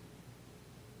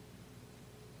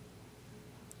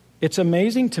 It's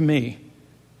amazing to me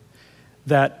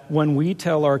that when we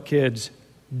tell our kids,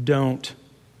 don't,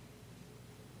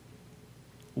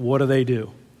 what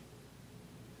do?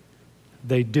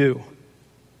 They do.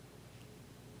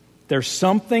 There's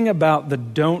something about the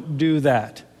don't do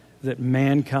that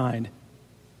mankind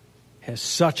has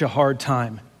such a hard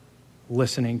time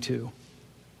listening to.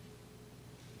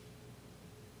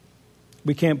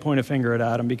 We can't point a finger at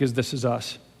Adam because this is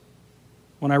us.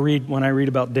 When I read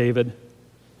about David,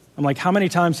 I'm like, how many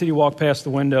times did he walk past the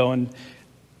window and,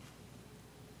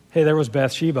 hey, there was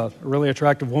Bathsheba, a really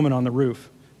attractive woman on the roof.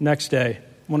 Next day,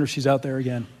 wonder if she's out there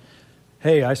again.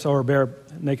 Hey, I saw her bare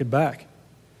naked back.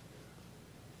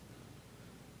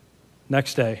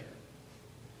 Next day.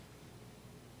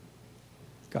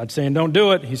 God's saying, don't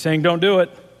do it. He's saying, don't do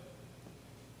it.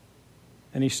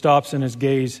 And he stops, and his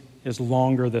gaze is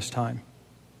longer this time.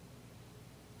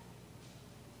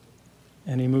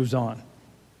 And he moves on.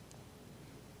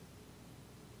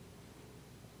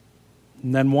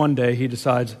 And then one day he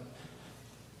decides,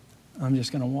 I'm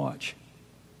just going to watch.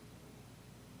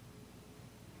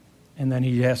 And then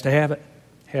he has to have it.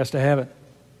 Has to have it.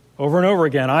 Over and over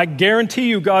again. I guarantee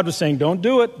you God was saying, don't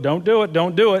do it, don't do it,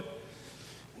 don't do it.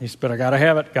 He said, but I got to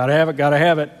have it, got to have it, got to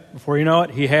have it. Before you know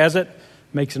it, he has it,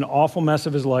 makes an awful mess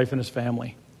of his life and his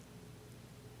family.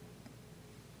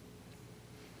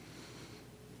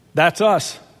 That's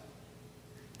us.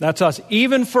 That's us.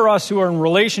 Even for us who are in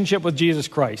relationship with Jesus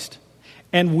Christ,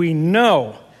 and we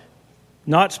know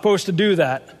not supposed to do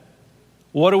that,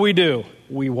 what do?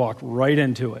 We walk right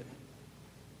into it,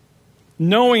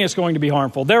 knowing it's going to be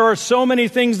harmful. There are so many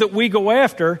things that we go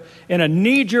after in a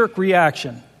knee-jerk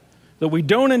reaction that we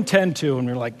don't intend to, and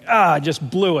we're like, I just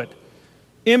blew it.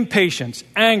 Impatience,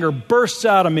 anger bursts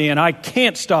out of me, and I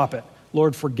can't stop it.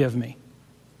 Lord, forgive me.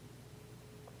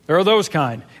 There are those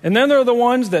kind. And then there are the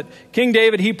ones that King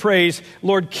David, he prays,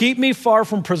 Lord, keep me far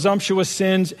from presumptuous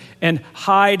sins and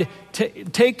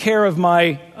take care of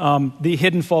the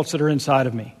hidden faults that are inside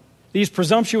of me. These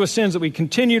presumptuous sins that we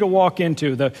continue to walk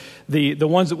into, the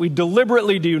ones that we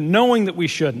deliberately do, knowing that we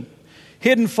shouldn't.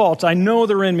 Hidden faults, I know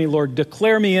they're in me, Lord.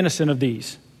 Declare me innocent of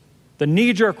these. The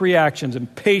knee-jerk reactions,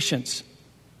 impatience,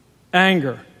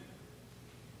 anger.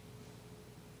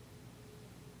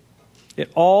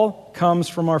 It all comes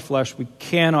from our flesh. We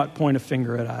cannot point a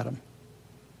finger at Adam.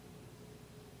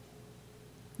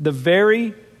 The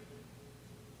very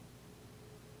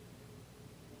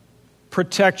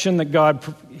protection that God,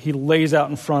 he lays out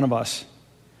in front of us.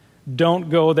 Don't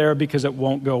go there because it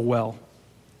won't go well.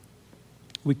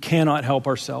 We cannot help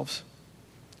ourselves.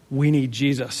 We need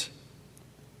Jesus.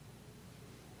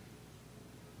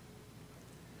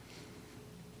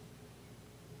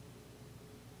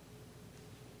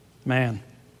 Man.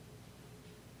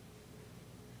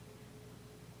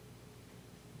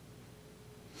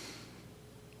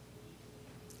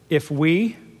 If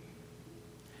you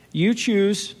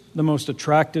choose the most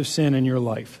attractive sin in your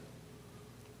life,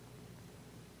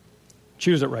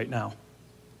 choose it right now.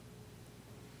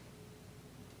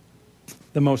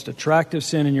 The most attractive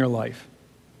sin in your life.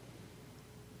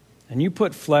 And you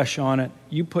put flesh on it,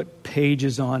 you put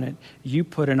pages on it, you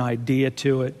put an idea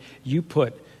to it, you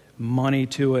put money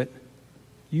to it,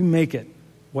 you make it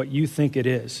what you think it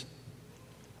is.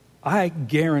 I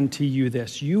guarantee you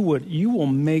this, you will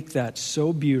make that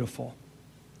so beautiful.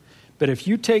 But if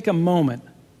you take a moment,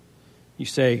 you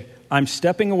say, I'm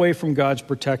stepping away from God's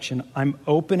protection, I'm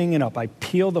opening it up, I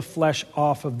peel the flesh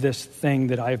off of this thing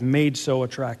that I've made so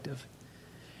attractive.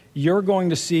 You're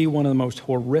going to see one of the most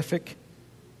horrific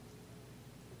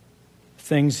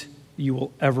things you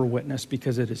will ever witness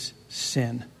because it is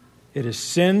sin. It is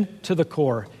sin to the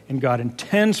core, and God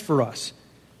intends for us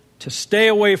to stay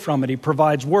away from it. He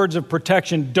provides words of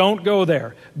protection. Don't go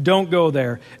there. Don't go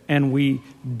there. And we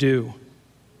do.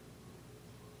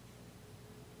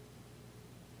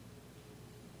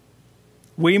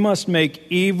 We must make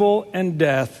evil and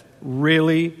death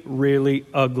really, really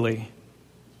ugly.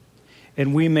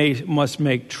 And we must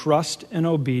make trust and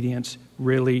obedience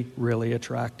really, really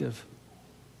attractive.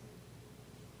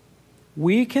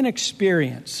 We can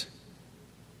experience,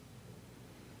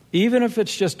 even if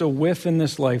it's just a whiff in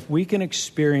this life, we can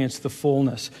experience the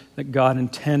fullness that God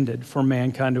intended for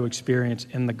mankind to experience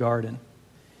in the garden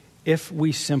if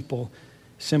we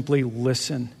simply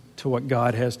listen to what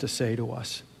God has to say to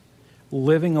us.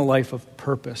 Living a life of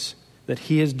purpose that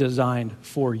He has designed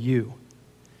for you.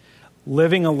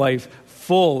 Living a life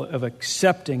full of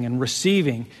accepting and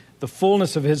receiving the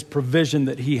fullness of His provision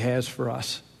that He has for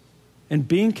us. And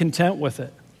being content with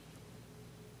it.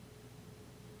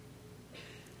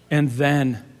 And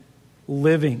then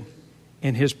living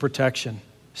in His protection.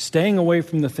 Staying away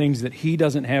from the things that He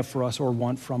doesn't have for us or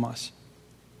want from us.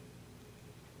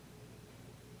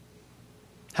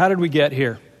 How did we get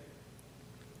here?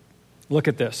 Look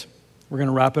at this. We're going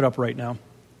to wrap it up right now.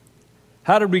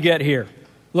 How did we get here?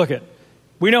 Look at.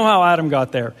 We know how Adam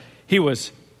got there. He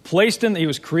was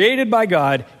created by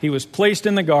God, he was placed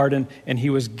in the garden, and he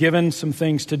was given some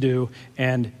things to do,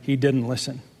 and he didn't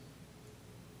listen.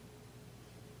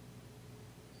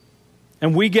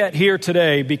 And we get here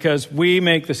today because we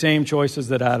make the same choices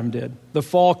that Adam did. The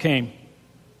fall came.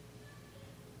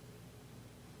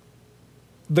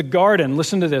 The garden,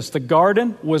 listen to this, the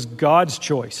garden was God's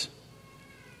choice.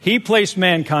 He placed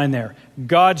mankind there.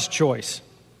 God's choice.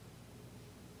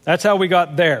 That's how we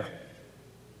got there.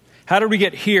 How did we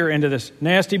get here into this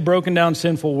nasty, broken down,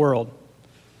 sinful world? It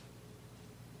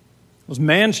was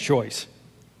man's choice.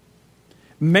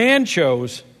 Man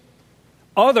chose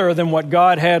other than what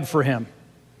God had for him.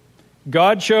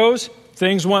 God chose,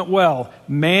 things went well.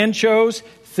 Man chose,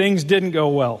 things didn't go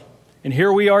well. And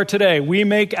here we are today. We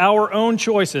make our own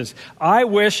choices. I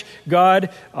wish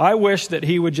that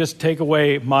He would just take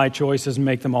away my choices and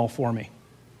make them all for me.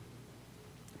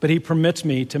 But He permits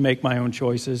me to make my own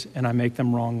choices, and I make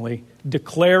them wrongly,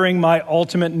 declaring my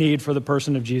ultimate need for the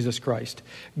person of Jesus Christ.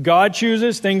 God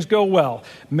chooses, things go well.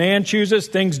 Man chooses,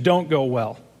 things don't go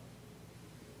well.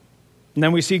 And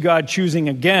then we see God choosing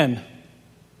again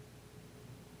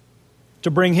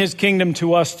to bring His kingdom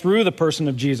to us through the person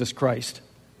of Jesus Christ.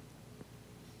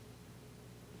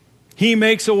 He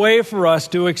makes a way for us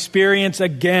to experience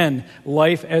again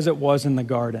life as it was in the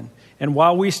garden. And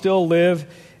while we still live,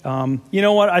 you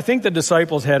know what? I think the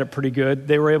disciples had it pretty good.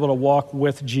 They were able to walk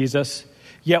with Jesus.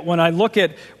 Yet when I look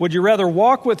at, would you rather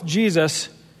walk with Jesus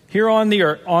here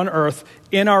on earth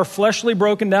in our fleshly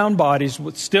broken down bodies,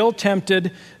 still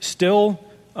tempted, still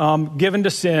given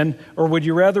to sin, or would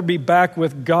you rather be back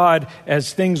with God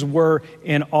as things were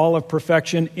in all of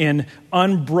perfection, in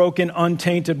unbroken,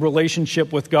 untainted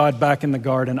relationship with God back in the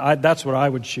garden? That's what I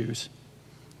would choose.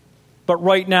 But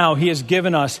right now, He has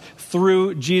given us,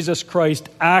 through Jesus Christ,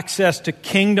 access to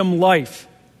kingdom life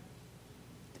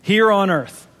here on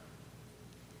earth.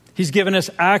 He's given us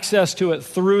access to it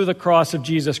through the cross of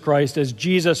Jesus Christ as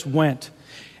Jesus went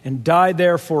and died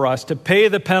there for us to pay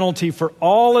the penalty for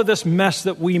all of this mess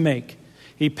that we make.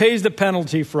 He pays the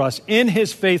penalty for us in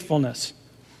His faithfulness.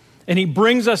 And He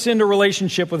brings us into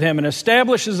relationship with Him and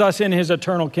establishes us in His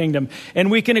eternal kingdom.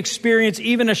 And we can experience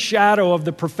even a shadow of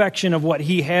the perfection of what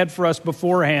He had for us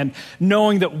beforehand,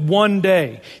 knowing that one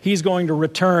day He's going to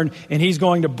return and He's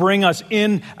going to bring us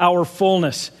in our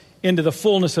fullness, into the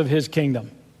fullness of His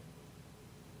kingdom.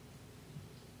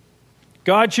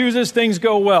 God chooses, things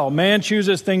go well. Man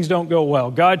chooses, things don't go well.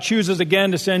 God chooses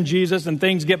again to send Jesus, and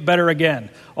things get better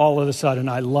again all of a sudden.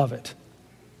 I love it.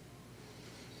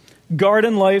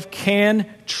 Garden life can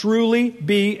truly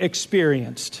be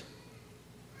experienced,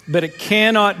 but it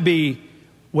cannot be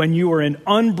when you are in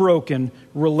unbroken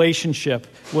relationship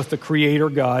with the Creator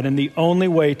God. And the only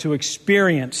way to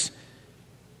experience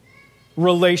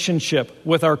relationship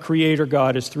with our Creator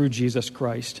God is through Jesus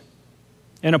Christ.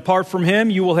 And apart from Him,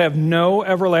 you will have no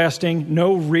everlasting,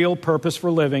 no real purpose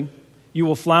for living. You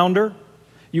will flounder.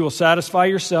 You will satisfy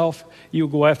yourself. You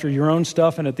will go after your own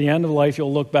stuff. And at the end of life,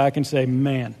 you'll look back and say,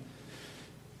 man,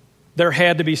 there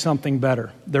had to be something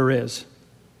better. There is.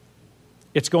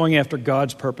 It's going after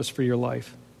God's purpose for your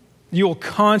life. You will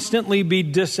constantly be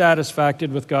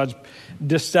dissatisfied with God's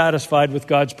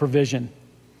provision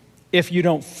if you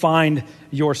don't find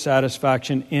your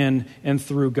satisfaction in and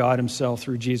through God Himself,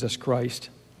 through Jesus Christ.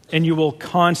 And you will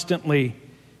constantly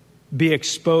be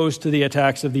exposed to the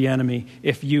attacks of the enemy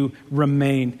if you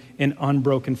remain in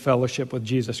unbroken fellowship with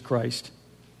Jesus Christ.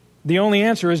 The only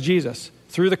answer is Jesus,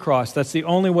 through the cross. That's the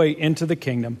only way into the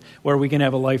kingdom where we can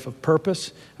have a life of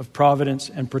purpose, of providence,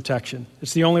 and protection.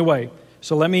 It's the only way.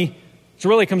 So it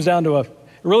really comes down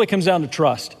to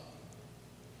trust.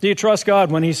 Do you trust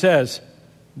God when He says,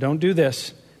 don't do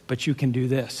this, but you can do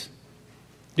this?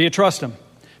 Do you trust Him?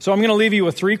 So I'm going to leave you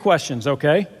with 3 questions,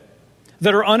 okay?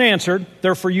 That are unanswered.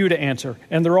 They're for you to answer.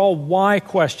 And they're all why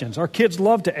questions. Our kids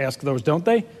love to ask those, don't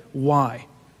they? Why?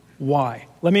 Why?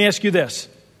 Let me ask you this.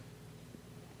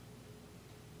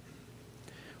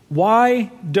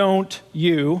 Why don't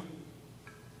you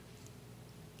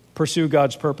pursue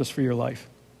God's purpose for your life?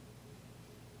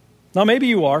 Now, maybe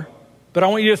you are, but I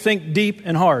want you to think deep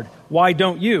and hard. Why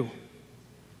don't you?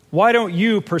 Why don't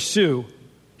you pursue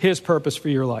His purpose for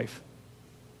your life?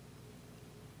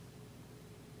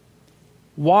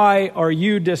 Why are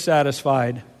you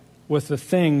dissatisfied with the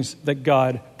things that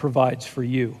God provides for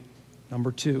you?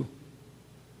 Number 2.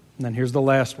 And then here's the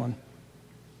last one.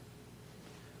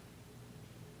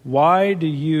 Why do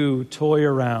you toy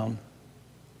around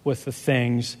with the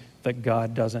things that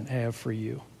God doesn't have for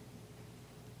you?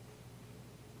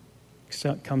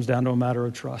 It comes down to a matter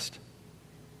of trust.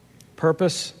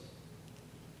 Purpose,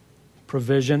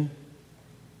 provision,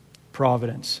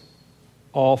 providence,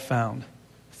 all found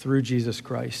through Jesus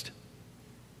Christ.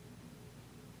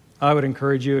 I would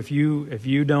encourage you, if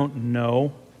you don't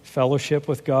know fellowship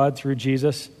with God through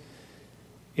Jesus,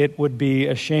 it would be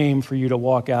a shame for you to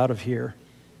walk out of here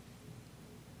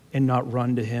and not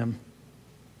run to Him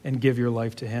and give your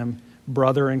life to Him.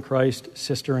 Brother in Christ,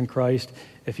 sister in Christ,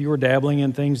 if you are dabbling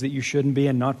in things that you shouldn't be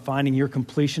and not finding your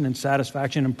completion and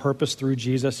satisfaction and purpose through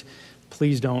Jesus,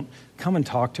 please don't. Come and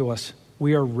talk to us.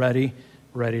 We are ready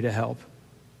ready to help.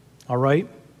 All right?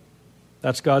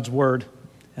 That's God's word.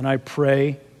 And I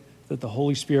pray that the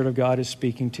Holy Spirit of God is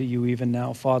speaking to you even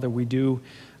now. Father, we do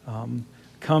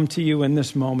come to you in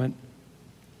this moment.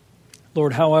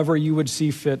 Lord, however you would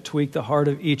see fit, tweak the heart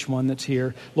of each one that's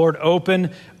here. Lord, open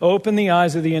the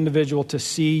eyes of the individual to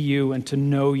see you and to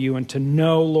know you and to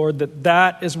know, Lord,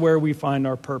 that is where we find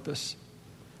our purpose.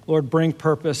 Lord, bring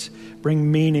purpose,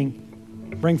 bring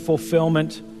meaning, bring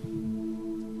fulfillment,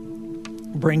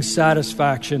 bring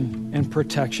satisfaction and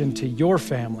protection to your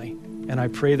family. And I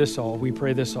pray this all, we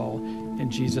pray this all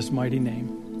in Jesus' mighty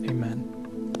name. Amen.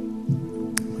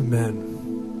 Amen.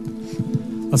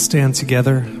 Let's stand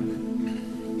together.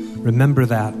 Remember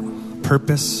that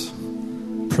purpose,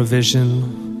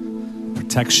 provision,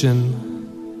 protection.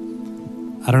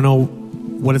 I don't know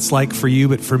what it's like for you,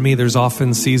 but for me, there's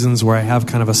often seasons where I have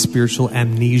kind of a spiritual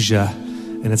amnesia.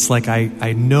 And it's like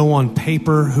I know on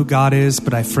paper who God is,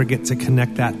 but I forget to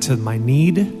connect that to my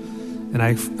need. And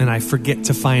I forget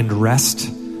to find rest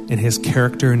in his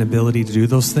character and ability to do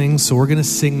those things. So we're going to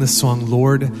sing this song,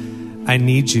 Lord, I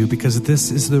Need You, because this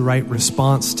is the right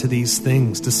response to these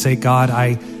things, to say, God,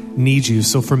 I need you.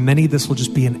 So for many, this will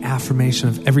just be an affirmation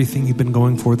of everything you've been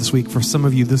going for this week. For some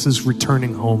of you, this is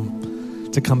returning home,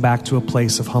 to come back to a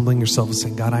place of humbling yourself and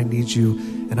saying, God, I need you,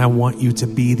 and I want you to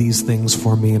be these things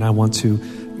for me, and I want to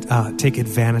take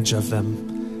advantage of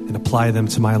them and apply them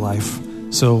to my life.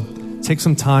 So take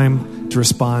some time to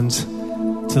respond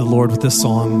to the Lord with this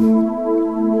song.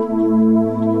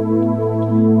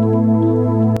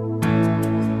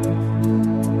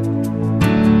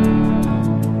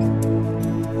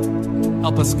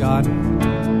 Help us, God.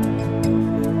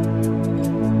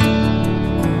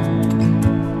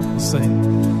 Say,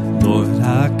 Lord,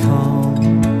 I come,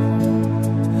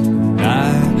 and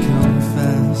I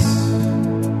confess,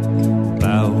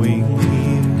 bowing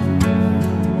here,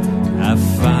 I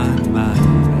find my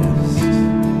rest.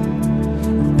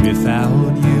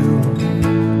 Without you,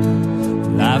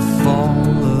 life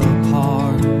fall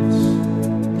apart.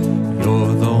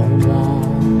 You're the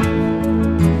one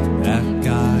that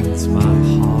guides my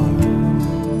heart.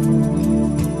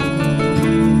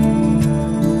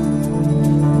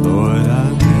 Lord, I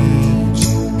need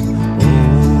you.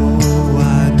 Oh,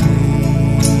 I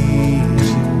need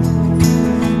you.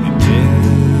 In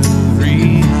every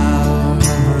hour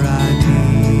I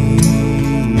need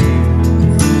you.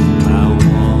 My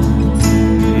one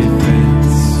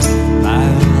defense, my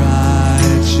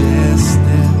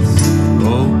righteousness.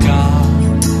 Oh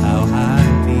God, how I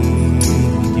need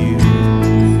you.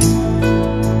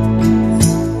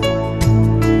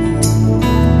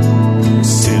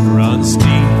 Sin runs deep,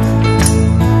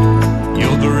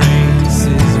 your grace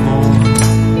is more.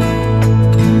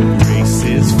 Grace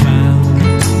is found,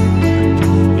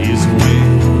 is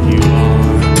where you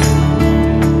are.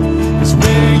 Is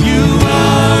where you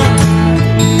are.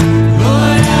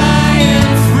 Lord, I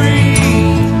am free.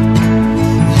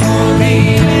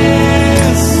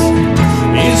 Holiness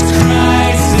is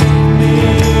Christ in me.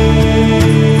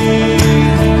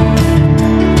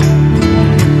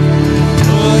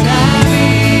 Lord, I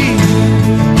need you.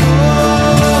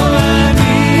 Oh, I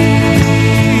need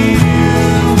you.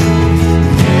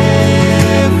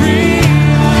 Every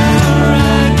hour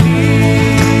I need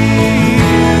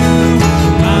you.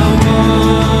 My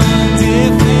one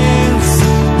defense,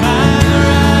 my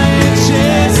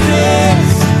righteousness.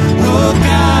 Oh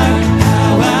God,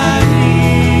 how I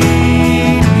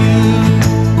need you.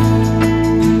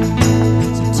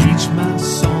 So teach my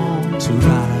song to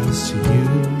rise to you.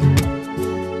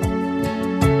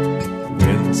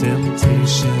 When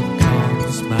temptation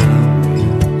comes my way,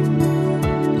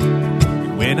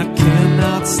 and when I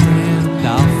cannot stand,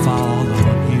 I'll fall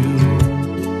on you.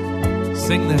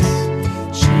 Sing this.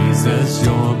 Jesus,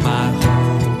 you're my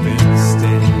hope and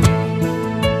stay.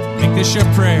 Make this your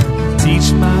prayer. Teach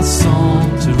my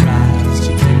song to rise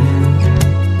to you.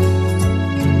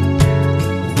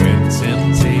 When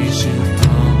temptation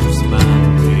comes my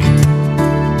way,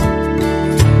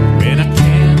 when I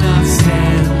cannot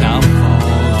stand, I'll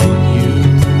fall on you.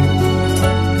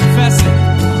 Confess it.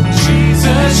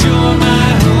 Jesus, you're my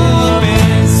hope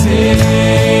and stay.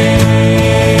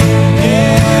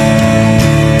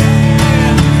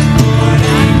 Lord,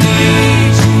 I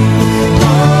need you. Oh,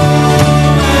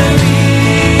 I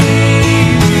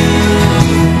need you.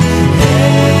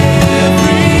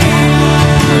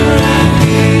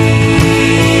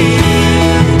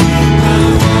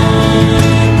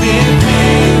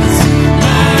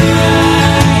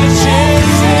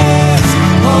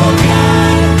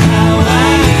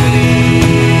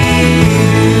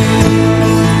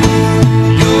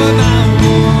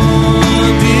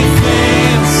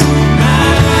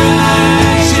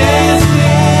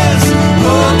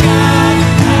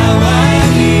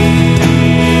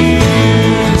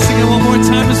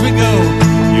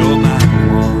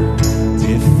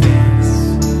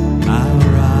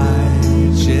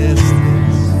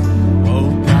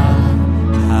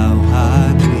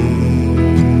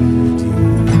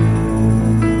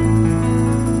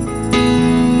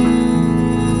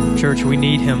 We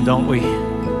need him, don't we?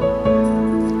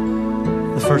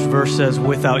 The first verse says,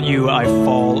 without you, I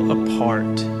fall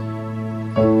apart.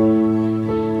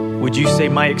 Would you say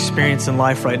my experience in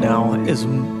life right now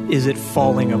is it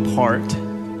falling apart?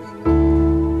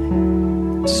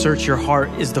 Search your heart.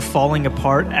 Is the falling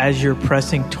apart as you're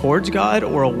pressing towards God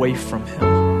or away from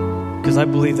him? Because I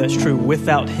believe that's true.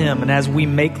 Without him, and as we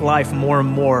make life more and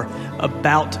more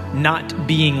about not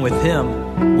being with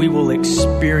him, we will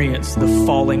experience the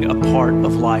falling apart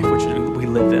of life which we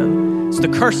live in. It's the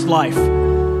cursed life.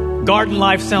 Garden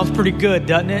life sounds pretty good,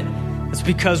 doesn't it? It's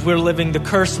because we're living the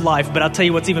cursed life. But I'll tell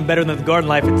you what's even better than the garden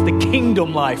life. It's the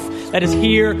kingdom life that is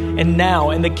here and now.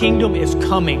 And the kingdom is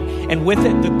coming. And with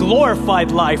it, the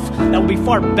glorified life that will be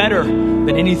far better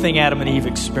than anything Adam and Eve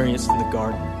experienced in the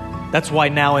garden. That's why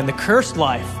now in the cursed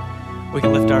life, we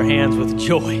can lift our hands with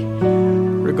joy,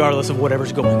 regardless of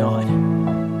whatever's going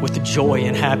on, with the joy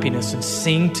and happiness, and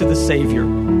sing to the Savior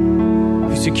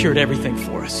who secured everything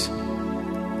for us.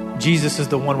 Jesus is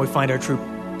the one we find our true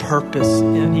purpose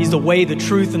in. He's the way, the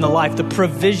truth, and the life. The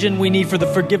provision we need for the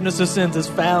forgiveness of sins is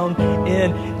found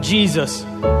in Jesus.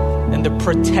 And the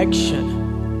protection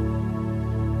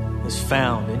is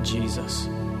found in Jesus.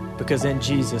 Because in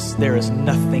Jesus, there is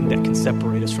nothing that can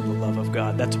separate us from the love of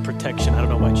God. That's a protection. I don't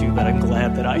know about you, but I'm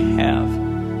glad that I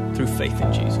have through faith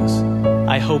in Jesus.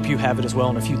 I hope you have it as well.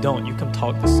 And if you don't, you come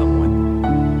talk to someone.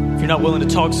 If you're not willing to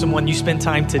talk to someone, you spend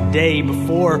time today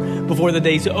before the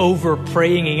day's over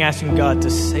praying and asking God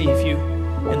to save you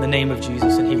in the name of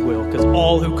Jesus, and he will, because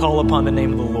all who call upon the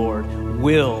name of the Lord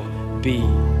will be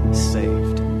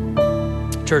saved.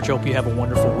 Church, I hope you have a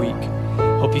wonderful week.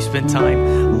 Hope you spend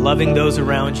time loving those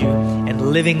around you and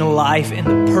living life in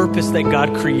the purpose that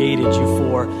God created you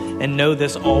for. And know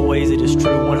this always, it is true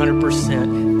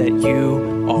 100% that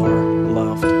you are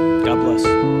loved.